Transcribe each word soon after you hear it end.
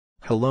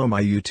Hello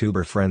my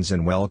YouTuber friends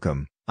and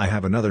welcome. I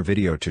have another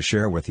video to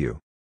share with you.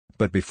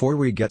 But before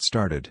we get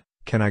started,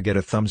 can I get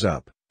a thumbs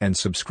up, and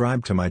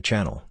subscribe to my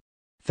channel?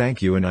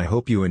 Thank you and I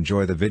hope you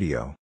enjoy the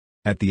video.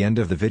 At the end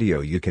of the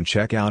video you can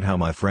check out how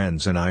my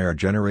friends and I are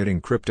generating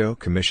crypto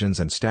commissions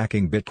and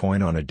stacking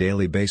Bitcoin on a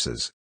daily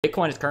basis.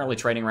 Bitcoin is currently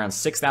trading around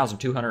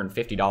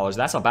 $6,250.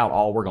 That's about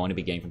all we're going to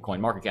be getting from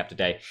CoinMarketCap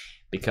today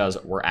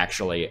because we're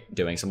actually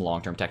doing some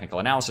long-term technical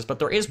analysis. But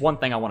there is one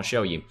thing I want to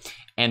show you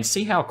and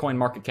see how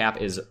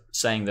CoinMarketCap is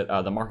saying that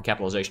the market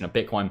capitalization of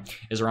Bitcoin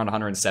is around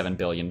 $107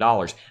 billion.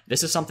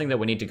 This is something that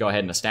we need to go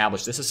ahead and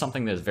establish. This is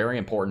something that is very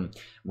important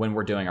when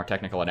we're doing our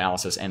technical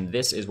analysis, and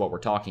this is what we're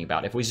talking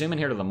about. If we zoom in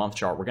here to the month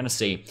chart, we're going to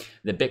see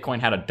that Bitcoin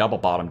had a double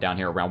bottom down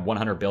here around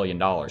 $100 billion.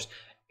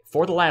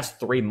 For the last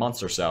 3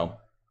 months or so,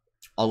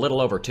 a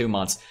little over 2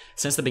 months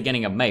since the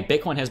beginning of May,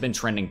 Bitcoin has been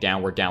trending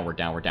downward,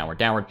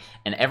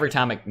 and every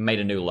time it made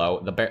a new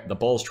low, the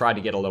bulls tried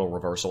to get a little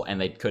reversal and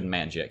they couldn't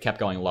manage it. It kept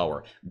going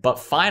lower. But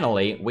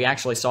finally, we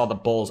actually saw the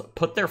bulls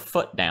put their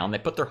foot down, they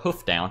put their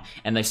hoof down,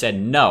 and they said,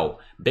 no,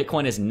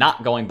 Bitcoin is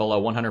not going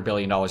below $100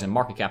 billion in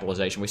market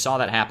capitalization. We saw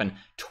that happen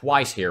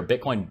twice here.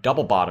 Bitcoin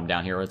double bottom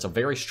down here. It's a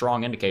very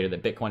strong indicator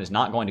that Bitcoin is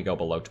not going to go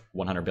below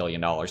 $100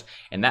 billion,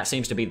 and that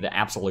seems to be the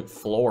absolute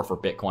floor for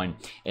Bitcoin,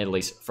 at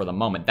least for the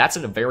moment. That's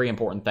a very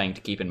important thing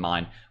to keep in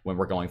mind when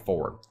we're going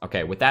forward.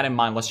 Okay, with that in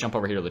mind, let's jump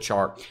over here to the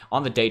chart.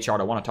 On the day chart,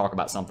 I want to talk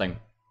about something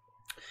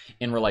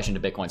in relation to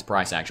Bitcoin's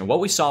price action.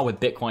 What we saw with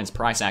Bitcoin's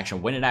price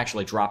action when it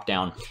actually dropped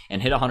down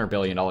and hit $100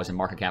 billion in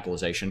market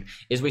capitalization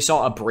is we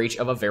saw a breach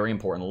of a very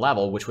important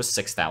level, which was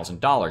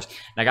 $6,000.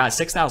 Now guys,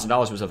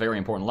 $6,000 was a very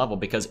important level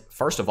because,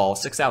 first of all,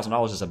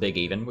 $6,000 is a big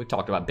even. We've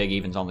talked about big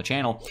evens on the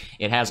channel.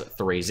 It has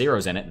 3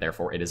 zeros in it,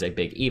 therefore it is a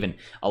big even.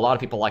 A lot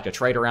of people like to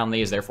trade around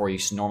these, therefore you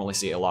normally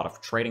see a lot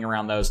of trading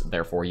around those,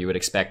 therefore you would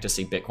expect to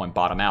see Bitcoin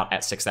bottom out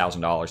at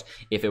 $6,000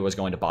 if it was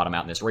going to bottom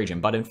out in this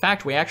region. But in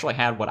fact, we actually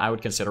had what I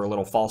would consider a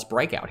little false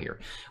breakout here.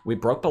 We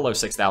broke below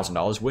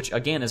 $6,000, which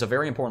again is a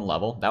very important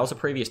level. That was a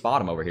previous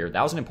bottom over here.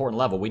 That was an important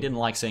level. We didn't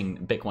like seeing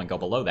Bitcoin go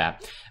below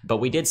that, but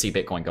we did see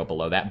Bitcoin go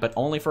below that, but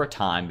only for a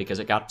time because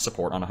it got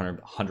support on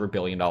 $100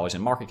 billion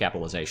in market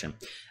capitalization.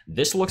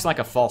 This looks like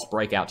a false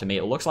breakout to me.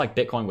 It looks like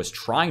Bitcoin was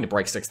trying to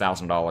break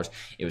 $6,000.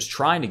 It was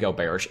trying to go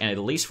bearish, and at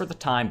least for the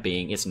time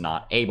being, it's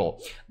not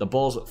able. The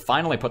bulls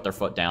finally put their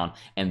foot down,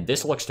 and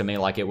this looks to me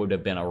like it would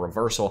have been a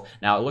reversal.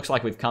 Now, it looks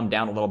like we've come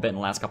down a little bit in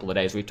the last couple of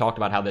days. We've talked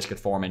about how this could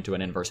form into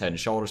an inverse head and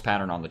shoulders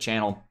pattern on the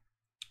channel.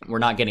 We're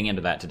not getting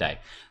into that today.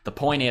 The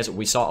point is,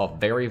 we saw a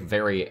very,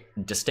 very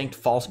distinct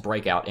false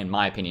breakout, in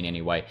my opinion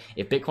anyway.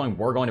 If Bitcoin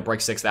were going to break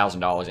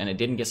 $6,000 and it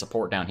didn't get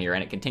support down here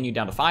and it continued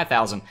down to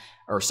 $5,000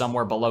 or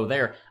somewhere below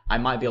there, I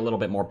might be a little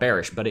bit more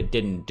bearish, but it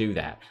didn't do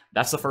that.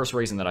 That's the first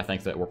reason that I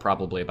think that we're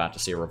probably about to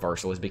see a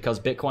reversal, is because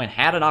Bitcoin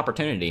had an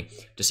opportunity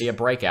to see a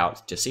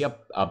breakout, to see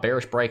a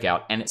bearish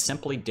breakout, and it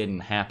simply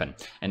didn't happen.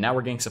 And now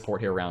we're getting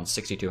support here around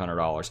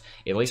 $6,200.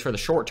 At least for the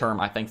short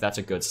term, I think that's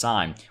a good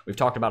sign. We've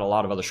talked about a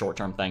lot of other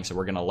short-term things, so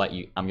I'm gonna let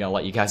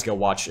you guys go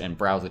watch and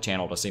browse the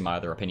channel to see my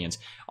other opinions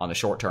on the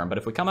short term. But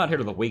if we come out here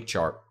to the week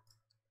chart,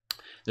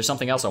 there's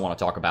something else I want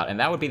to talk about, and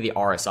that would be the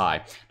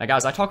RSI. Now,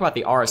 guys, I talk about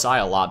the RSI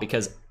a lot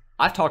because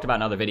I've talked about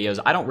in other videos,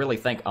 I don't really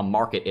think a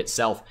market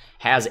itself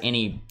has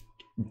any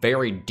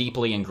very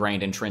deeply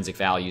ingrained intrinsic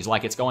values.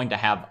 Like it's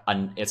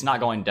not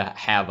going to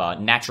have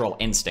natural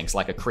instincts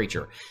like a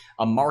creature.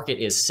 A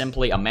market is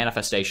simply a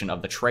manifestation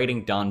of the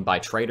trading done by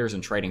traders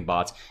and trading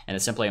bots, and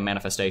it's simply a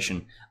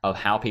manifestation of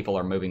how people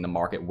are moving the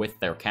market with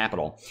their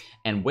capital.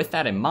 And with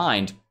that in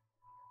mind,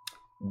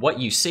 what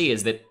you see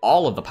is that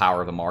all of the power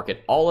of the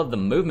market, all of the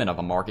movement of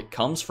a market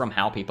comes from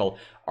how people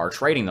are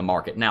trading the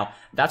market. Now,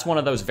 that's one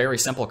of those very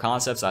simple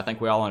concepts I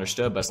think we all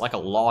understood, but it's like a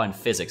law in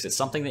physics. It's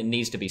something that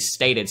needs to be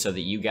stated so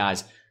that you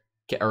guys,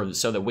 or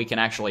so that we can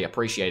actually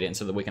appreciate it and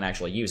so that we can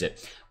actually use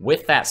it.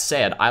 With that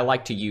said, I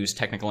like to use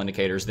technical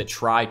indicators that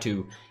try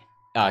to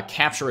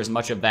capture as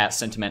much of that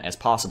sentiment as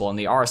possible, and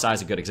the RSI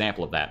is a good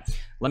example of that.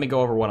 Let me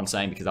go over what I'm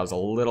saying because that was a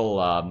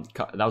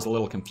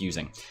little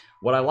confusing.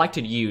 What I like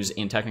to use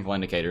in technical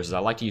indicators is I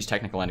like to use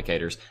technical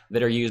indicators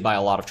that are used by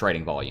a lot of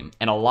trading volume.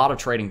 And a lot of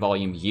trading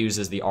volume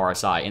uses the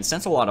RSI. And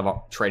since a lot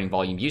of trading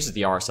volume uses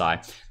the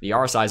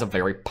RSI is a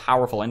very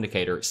powerful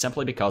indicator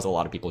simply because a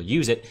lot of people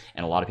use it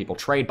and a lot of people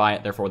trade by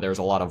it. Therefore, there's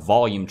a lot of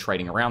volume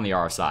trading around the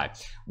RSI.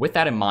 With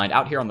that in mind,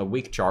 out here on the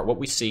week chart, what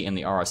we see in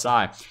the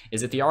RSI is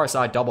that the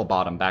RSI double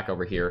bottom back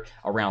over here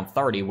around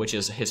 30, which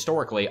is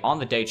historically on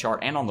the day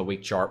chart and on the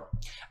week chart,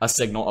 a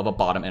signal of a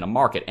bottom in a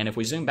market. And if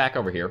we zoom back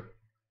over here,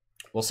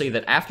 we'll see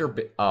that after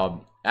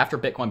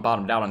Bitcoin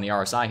bottomed out on the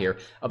RSI here,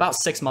 about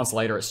 6 months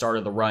later it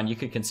started the run. You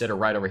could consider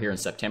right over here in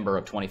September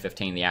of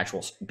 2015 the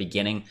actual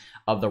beginning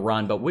of the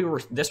run, but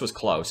this was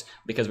close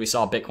because we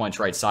saw Bitcoin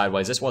trade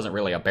sideways. This wasn't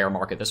really a bear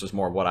market. This was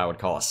more what I would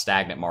call a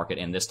stagnant market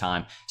in this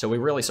time. So we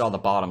really saw the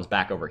bottoms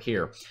back over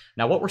here.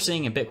 Now what we're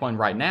seeing in Bitcoin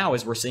right now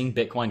is we're seeing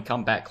Bitcoin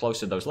come back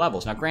close to those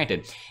levels. Now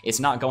granted, it's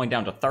not going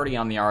down to 30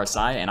 on the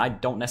RSI, and I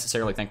don't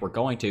necessarily think we're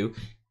going to.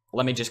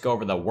 let me just go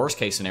over the worst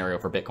case scenario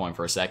for Bitcoin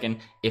for a second.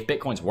 If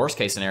Bitcoin's worst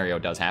case scenario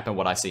does happen,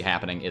 what I see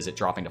happening is it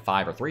dropping to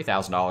 $5,000 or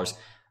 $3,000,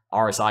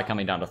 RSI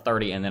coming down to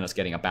 30, and then it's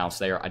getting a bounce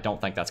there. I don't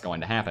think that's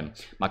going to happen.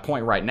 My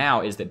point right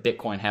now is that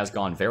Bitcoin has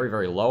gone very,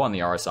 very low on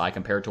the RSI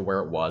compared to where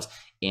it was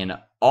in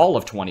all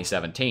of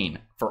 2017.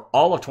 For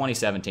all of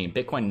 2017,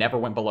 Bitcoin never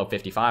went below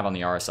 55 on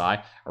the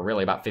RSI, or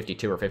really about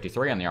 52 or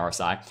 53 on the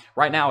RSI.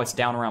 Right now, it's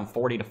down around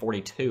 40 to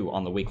 42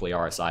 on the weekly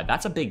RSI.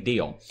 That's a big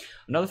deal.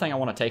 Another thing that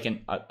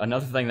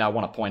I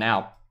want to point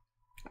out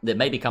that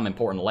may become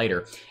important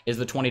later is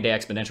the 20-day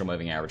exponential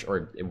moving average,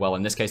 or, well,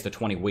 in this case, the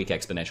 20-week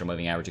exponential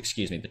moving average, the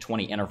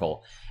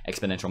 20-interval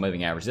exponential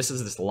moving average. This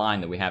is this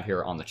line that we have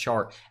here on the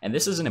chart, and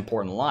this is an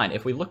important line.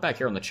 If we look back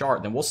here on the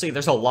chart, then we'll see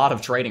there's a lot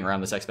of trading around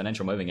this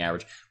exponential moving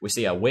average. We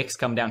see a wicks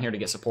come down here to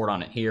get support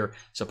on it here,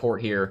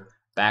 support here,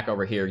 back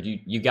over here.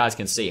 You guys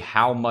can see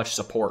how much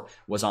support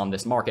was on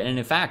this market. And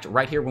in fact,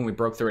 right here when we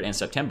broke through it in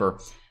September,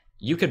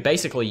 you could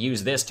basically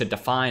use this to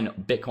define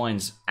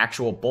Bitcoin's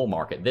actual bull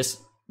market.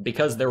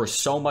 Because there was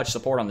so much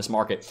support on this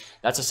market,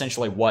 that's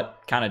essentially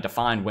what kind of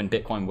defined when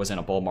Bitcoin was in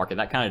a bull market.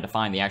 That kind of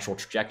defined the actual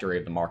trajectory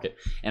of the market.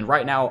 And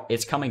right now,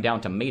 it's coming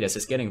down to meet us.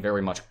 It's getting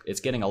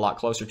a lot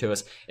closer to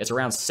us. It's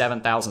around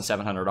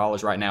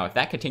 $7,700 right now. If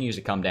that continues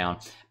to come down,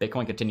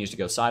 Bitcoin continues to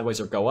go sideways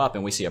or go up,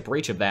 and we see a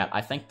breach of that, I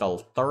think the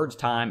third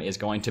time is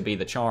going to be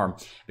the charm,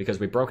 because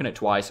we've broken it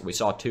twice. We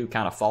saw two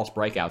kind of false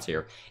breakouts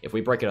here. If we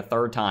break it a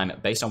third time,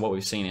 based on what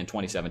we've seen in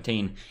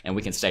 2017, and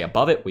we can stay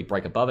above it, we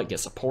break above it, get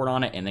support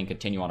on it, and then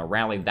continue on a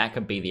rally, that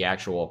could be the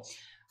actual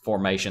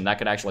formation. That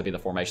could actually be the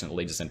formation that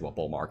leads us into a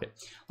bull market.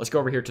 Let's go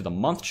over here to the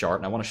month chart,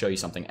 and I want to show you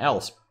something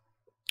else.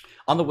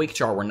 On the week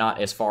chart, we're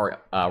not as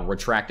far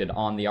retracted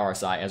on the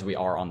RSI as we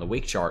are on the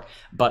week chart,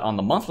 but on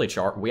the monthly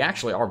chart, we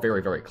actually are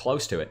very, very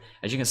close to it.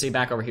 As you can see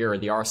back over here,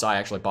 the RSI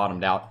actually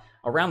bottomed out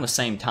around the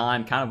same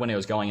time, kind of when it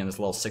was going in this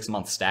little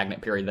 6-month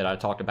stagnant period that I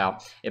talked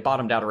about. It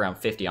bottomed out around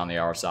 50 on the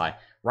RSI.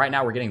 Right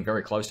now, we're getting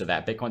very close to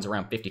that. Bitcoin's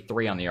around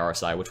 53 on the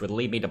RSI, which would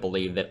lead me to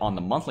believe that on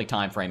the monthly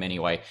time frame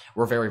anyway,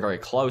 we're very, very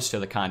close to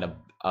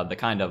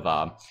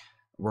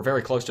we're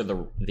very close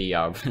to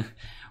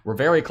we're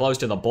very close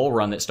to the bull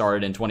run that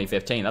started in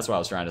 2015. That's what I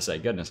was trying to say.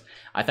 Goodness.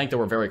 I think that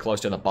we're very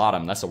close to the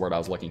bottom. That's the word I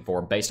was looking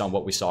for, based on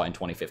what we saw in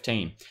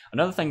 2015.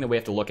 Another thing that we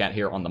have to look at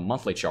here on the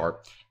monthly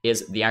chart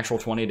is the actual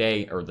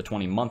 20-day or the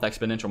 20-month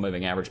exponential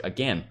moving average.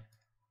 Again,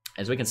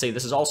 as we can see,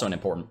 this is also an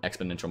important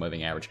exponential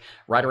moving average.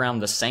 Right around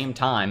the same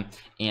time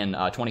in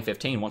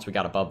 2015, once we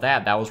got above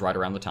that, that was right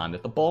around the time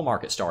that the bull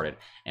market started.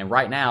 And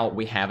right now,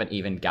 we haven't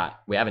even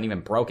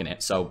broken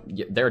it. So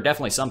there are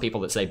definitely some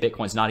people that say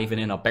Bitcoin's not even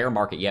in a bear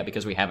market yet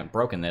because we haven't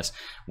broken this,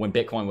 when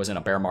Bitcoin was in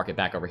a bear market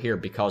back over here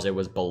because it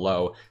was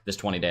below this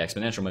 20-day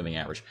exponential moving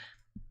average.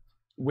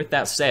 With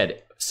that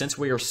said, since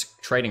we are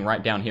trading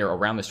right down here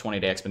around this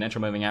 20-day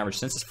exponential moving average,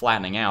 since it's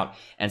flattening out,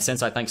 and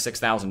since I think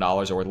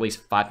 $6,000 or at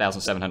least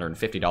 $5,750,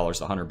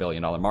 the $100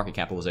 billion market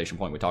capitalization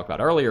point we talked about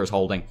earlier, is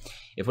holding,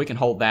 if we can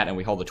hold that and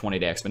we hold the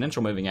 20-day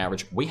exponential moving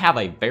average, we have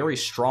a very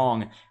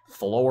strong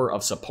floor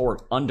of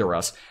support under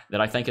us that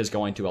I think is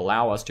going to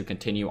allow us to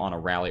continue on a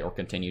rally or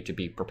continue to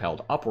be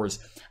propelled upwards.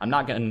 I'm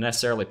not going to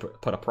necessarily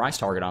put a price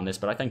target on this,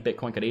 but I think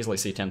Bitcoin could easily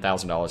see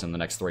 $10,000 in the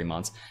next 3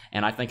 months,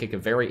 and I think it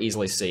could very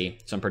easily see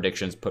some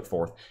predictions put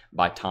forth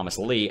by Thomas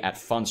Lee at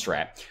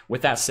Fundstrat.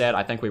 With that said,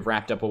 I think we've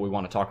wrapped up what we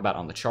want to talk about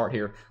on the chart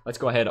here. Let's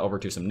go ahead over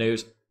to some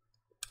news.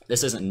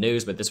 This isn't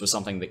news, but this was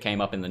something that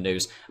came up in the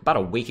news about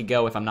a week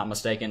ago, if I'm not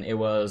mistaken. It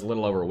was a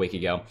little over a week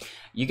ago.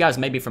 You guys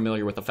may be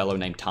familiar with a fellow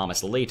named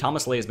Thomas Lee.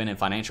 Thomas Lee has been in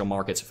financial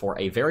markets for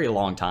a very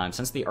long time,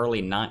 since the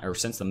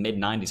since the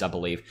mid-90s, I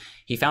believe.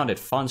 He founded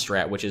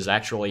Fundstrat, which is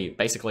actually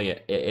basically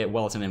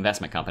it's an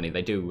investment company.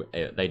 They do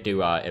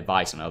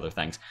advice and other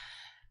things.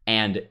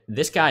 And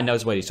this guy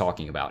knows what he's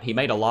talking about. He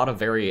made a lot of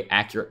very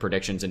accurate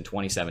predictions in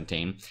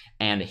 2017,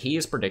 and he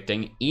is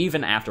predicting,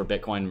 even after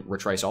Bitcoin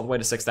retraced all the way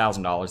to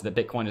 $6,000, that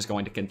Bitcoin is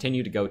going to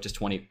continue to go to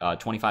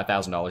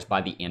 $25,000 by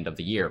the end of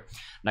the year.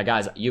 Now,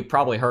 guys, you've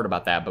probably heard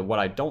about that, but what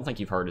I don't think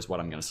you've heard is what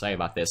I'm going to say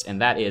about this,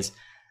 and that is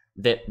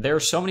that there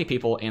are so many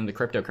people in the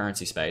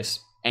cryptocurrency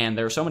space, and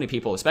there are so many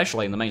people,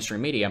 especially in the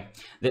mainstream media,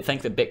 that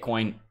think that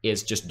Bitcoin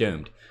is just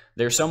doomed.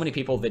 There's so many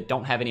people that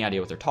don't have any idea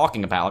what they're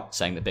talking about,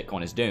 saying that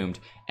Bitcoin is doomed,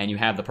 and you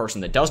have the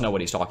person that does know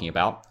what he's talking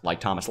about, like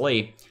Thomas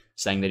Lee,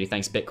 saying that he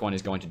thinks Bitcoin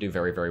is going to do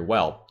very, very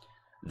well.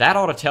 That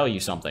ought to tell you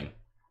something.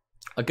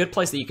 A good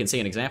place that you can see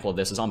an example of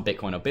this is on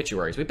Bitcoin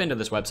Obituaries. We've been to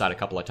this website a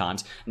couple of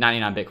times,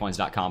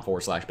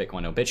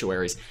 99bitcoins.com/Bitcoin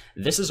Obituaries.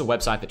 This is a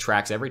website that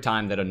tracks every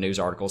time that a news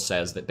article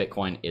says that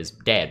Bitcoin is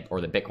dead or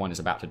that Bitcoin is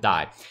about to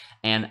die.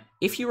 And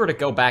if you were to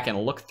go back and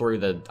look through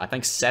the, I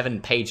think, 7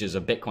 pages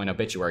of Bitcoin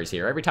obituaries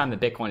here, every time that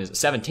Bitcoin is,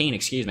 17,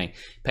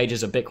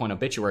 pages of Bitcoin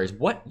obituaries,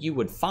 what you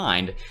would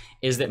find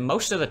is that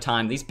most of the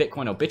time these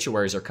Bitcoin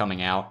obituaries are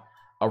coming out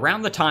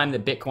around the time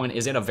that Bitcoin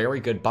is in a very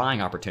good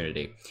buying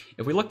opportunity.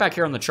 If we look back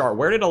here on the chart,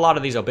 where did a lot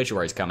of these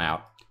obituaries come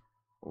out?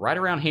 Right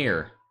around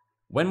here.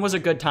 When was a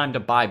good time to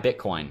buy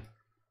Bitcoin?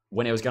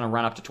 When it was going to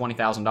run up to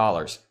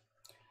 $20,000.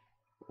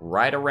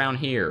 Right around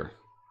here.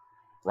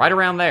 Right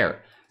around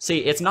there. See,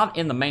 it's not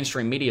in the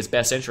mainstream media's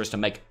best interest to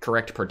make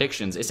correct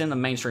predictions. It's in the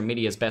mainstream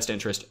media's best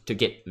interest to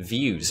get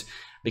views.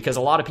 Because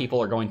a lot of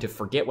people are going to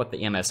forget what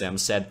the MSM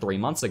said 3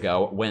 months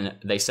ago when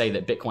they say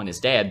that Bitcoin is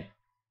dead.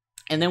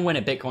 And then when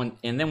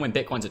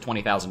Bitcoin's at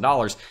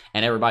 $20,000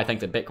 and everybody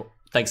thinks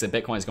that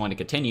Bitcoin is going to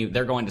continue,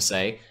 they're going to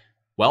say,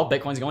 well,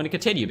 Bitcoin's going to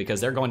continue, because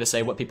they're going to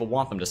say what people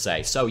want them to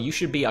say. So you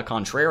should be a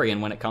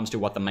contrarian when it comes to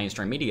what the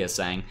mainstream media is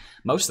saying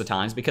most of the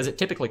times, because it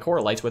typically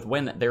correlates with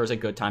when there is a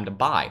good time to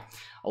buy.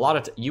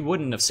 You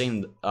wouldn't have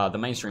seen the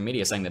mainstream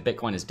media saying that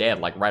Bitcoin is dead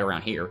like right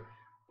around here.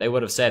 They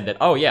would have said that,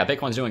 oh yeah,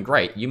 Bitcoin's doing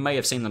great. You may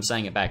have seen them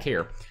saying it back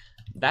here.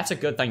 That's a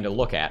good thing to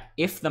look at.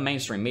 If the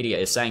mainstream media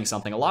is saying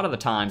something, a lot of the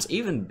times,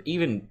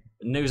 even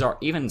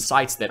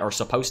sites that are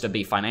supposed to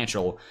be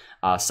financial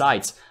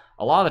sites,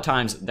 a lot of the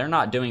times they're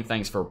not doing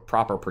things for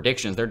proper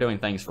predictions. They're doing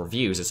things for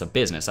views. It's a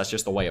business. That's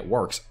just the way it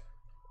works.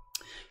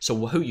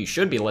 So who you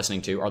should be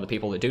listening to are the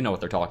people that do know what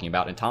they're talking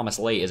about, and Thomas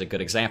Lee is a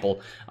good example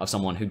of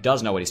someone who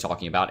does know what he's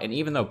talking about. And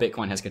even though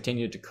Bitcoin has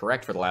continued to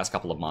correct for the last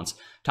couple of months,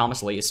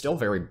 Thomas Lee is still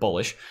very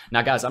bullish.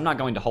 Now, guys, I'm not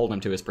going to hold him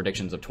to his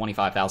predictions of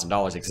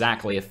 $25,000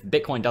 exactly. If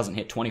Bitcoin doesn't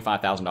hit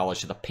 $25,000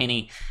 to the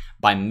penny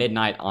by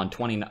midnight on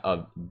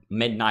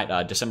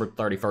December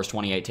 31st,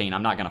 2018,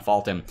 I'm not going to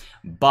fault him.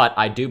 But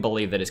I do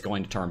believe that it's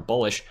going to turn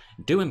bullish,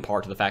 due in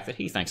part to the fact that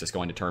he thinks it's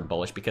going to turn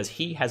bullish, because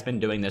he has been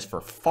doing this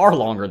for far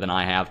longer than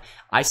I have.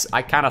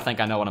 I kind of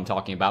think I know what I'm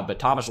talking about, but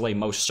Thomas Lee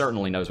most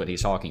certainly knows what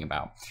he's talking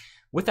about.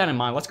 With that in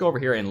mind, let's go over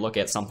here and look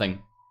at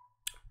something,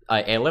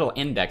 a little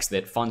index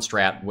that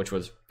Fundstrat, which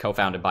was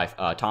co-founded by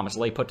Thomas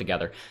Lee, put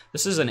together.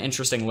 This is an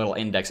interesting little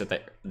index that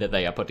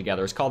they put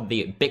together. It's called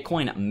the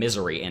Bitcoin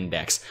Misery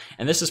Index,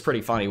 and this is pretty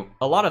funny.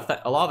 A lot of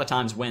the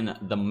times when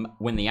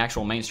the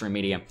actual mainstream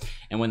media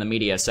and when the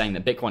media is saying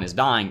that Bitcoin is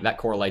dying, that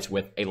correlates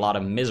with a lot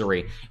of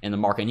misery in the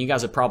market. And you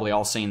guys have probably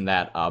all seen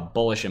that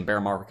bullish and bear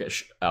market,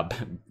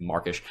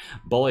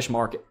 bullish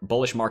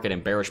market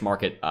and bearish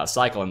market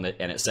cycle, and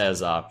it says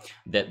that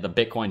the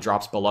Bitcoin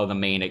drops below the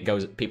mean.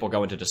 People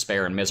go into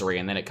despair and misery,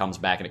 and then it comes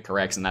back and it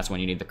corrects, and that's when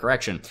you need the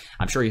correction.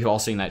 I'm sure you've all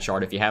seen that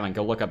chart. If you haven't,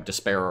 go look up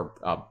despair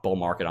or bull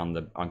market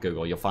on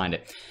Google. You'll find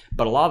it.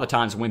 But a lot of the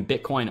times when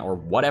Bitcoin or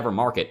whatever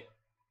market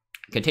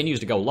continues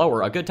to go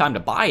lower, a good time to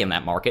buy in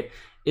that market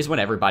is when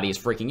everybody is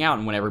freaking out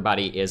and when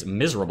everybody is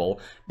miserable,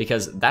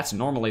 because that's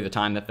normally the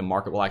time that the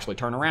market will actually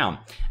turn around.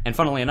 And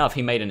funnily enough,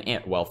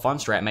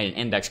 Fundstrat made an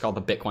index called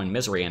the Bitcoin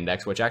Misery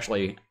Index, which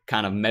actually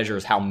kind of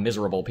measures how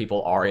miserable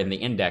people are in the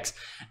index.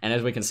 And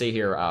as we can see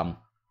here,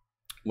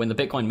 when the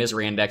Bitcoin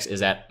Misery Index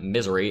is at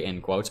misery,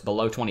 in quotes,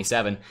 below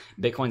 27,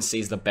 Bitcoin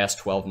sees the best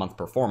 12-month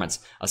performance.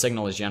 A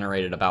signal is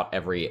generated about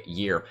every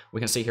year.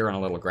 We can see here on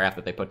a little graph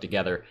that they put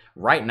together.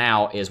 Right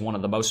now is one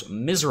of the most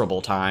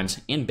miserable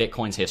times in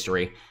Bitcoin's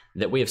history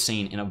that we have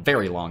seen in a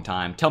very long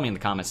time. Tell me in the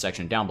comments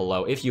section down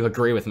below if you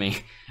agree with me,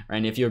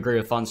 and if you agree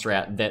with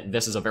Fundstrat that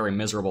this is a very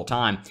miserable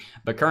time.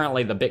 But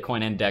currently the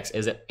Bitcoin index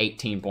is at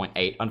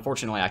 18.8.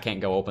 Unfortunately, I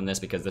can't go open this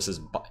because this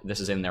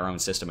is in their own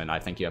system, and I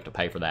think you have to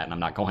pay for that, and I'm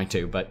not going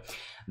to. But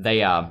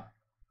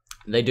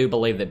they do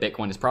believe that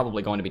Bitcoin is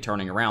probably going to be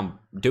turning around,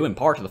 due in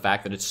part to the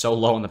fact that it's so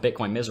low in the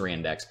Bitcoin Misery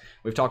Index.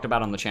 We've talked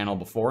about on the channel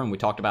before, and we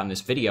talked about in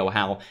this video,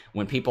 how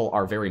when people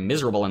are very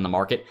miserable in the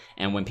market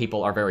and when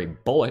people are very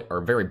bullish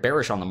or very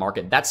bearish on the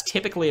market, that's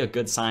typically a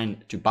good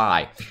sign to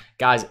buy.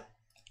 Guys,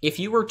 if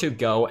you were to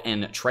go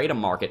and trade a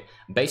market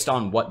based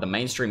on what the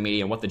mainstream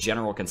media and what the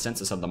general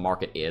consensus of the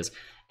market is,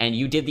 and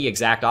you did the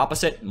exact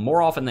opposite,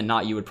 more often than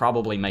not, you would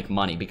probably make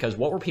money. Because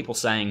what were people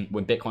saying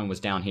when Bitcoin was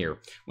down here?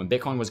 When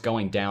Bitcoin was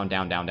going down,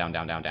 down, down, down,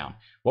 down, down, down.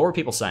 What were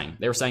people saying?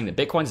 They were saying that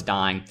Bitcoin's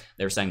dying.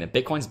 They were saying that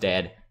Bitcoin's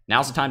dead.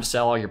 Now's the time to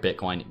sell all your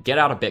Bitcoin. Get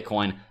out of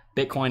Bitcoin.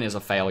 Bitcoin is a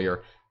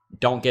failure.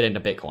 Don't get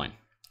into Bitcoin.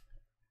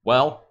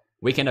 Well,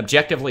 we can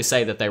objectively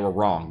say that they were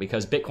wrong,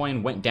 because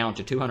Bitcoin went down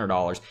to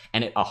 $200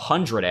 and it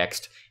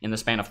 100x'd in the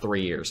span of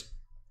 3 years.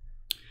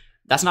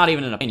 That's not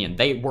even an opinion.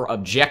 They were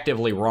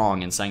objectively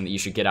wrong in saying that you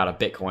should get out of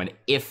Bitcoin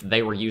if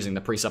they were using the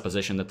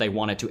presupposition that they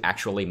wanted to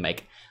actually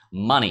make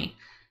money.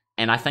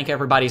 And I think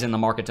everybody's in the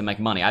market to make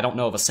money. I don't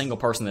know of a single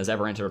person that's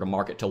ever entered a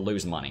market to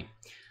lose money.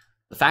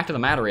 The fact of the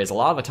matter is, a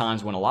lot of the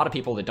times when a lot of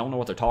people that don't know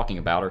what they're talking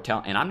about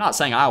and I'm not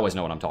saying I always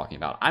know what I'm talking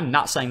about. I'm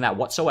not saying that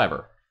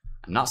whatsoever.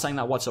 I'm not saying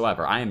that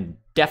whatsoever. I am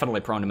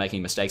definitely prone to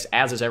making mistakes,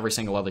 as is every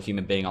single other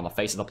human being on the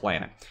face of the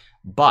planet.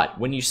 But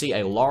when you see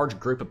a large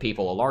group of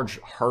people, a large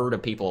herd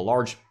of people, a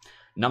large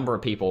number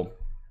of people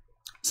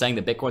saying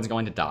that Bitcoin's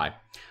going to die,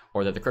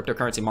 or that the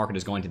cryptocurrency market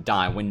is going to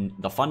die, when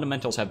the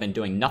fundamentals have been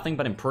doing nothing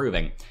but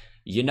improving,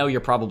 you know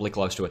you're probably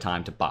close to a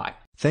time to buy.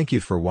 Thank you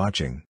for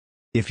watching.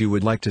 If you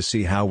would like to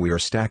see how we are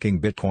stacking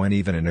Bitcoin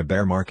even in a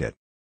bear market,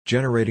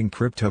 generating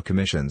crypto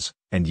commissions,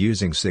 and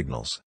using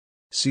signals,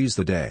 seize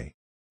the day.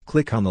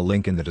 Click on the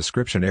link in the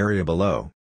description area below.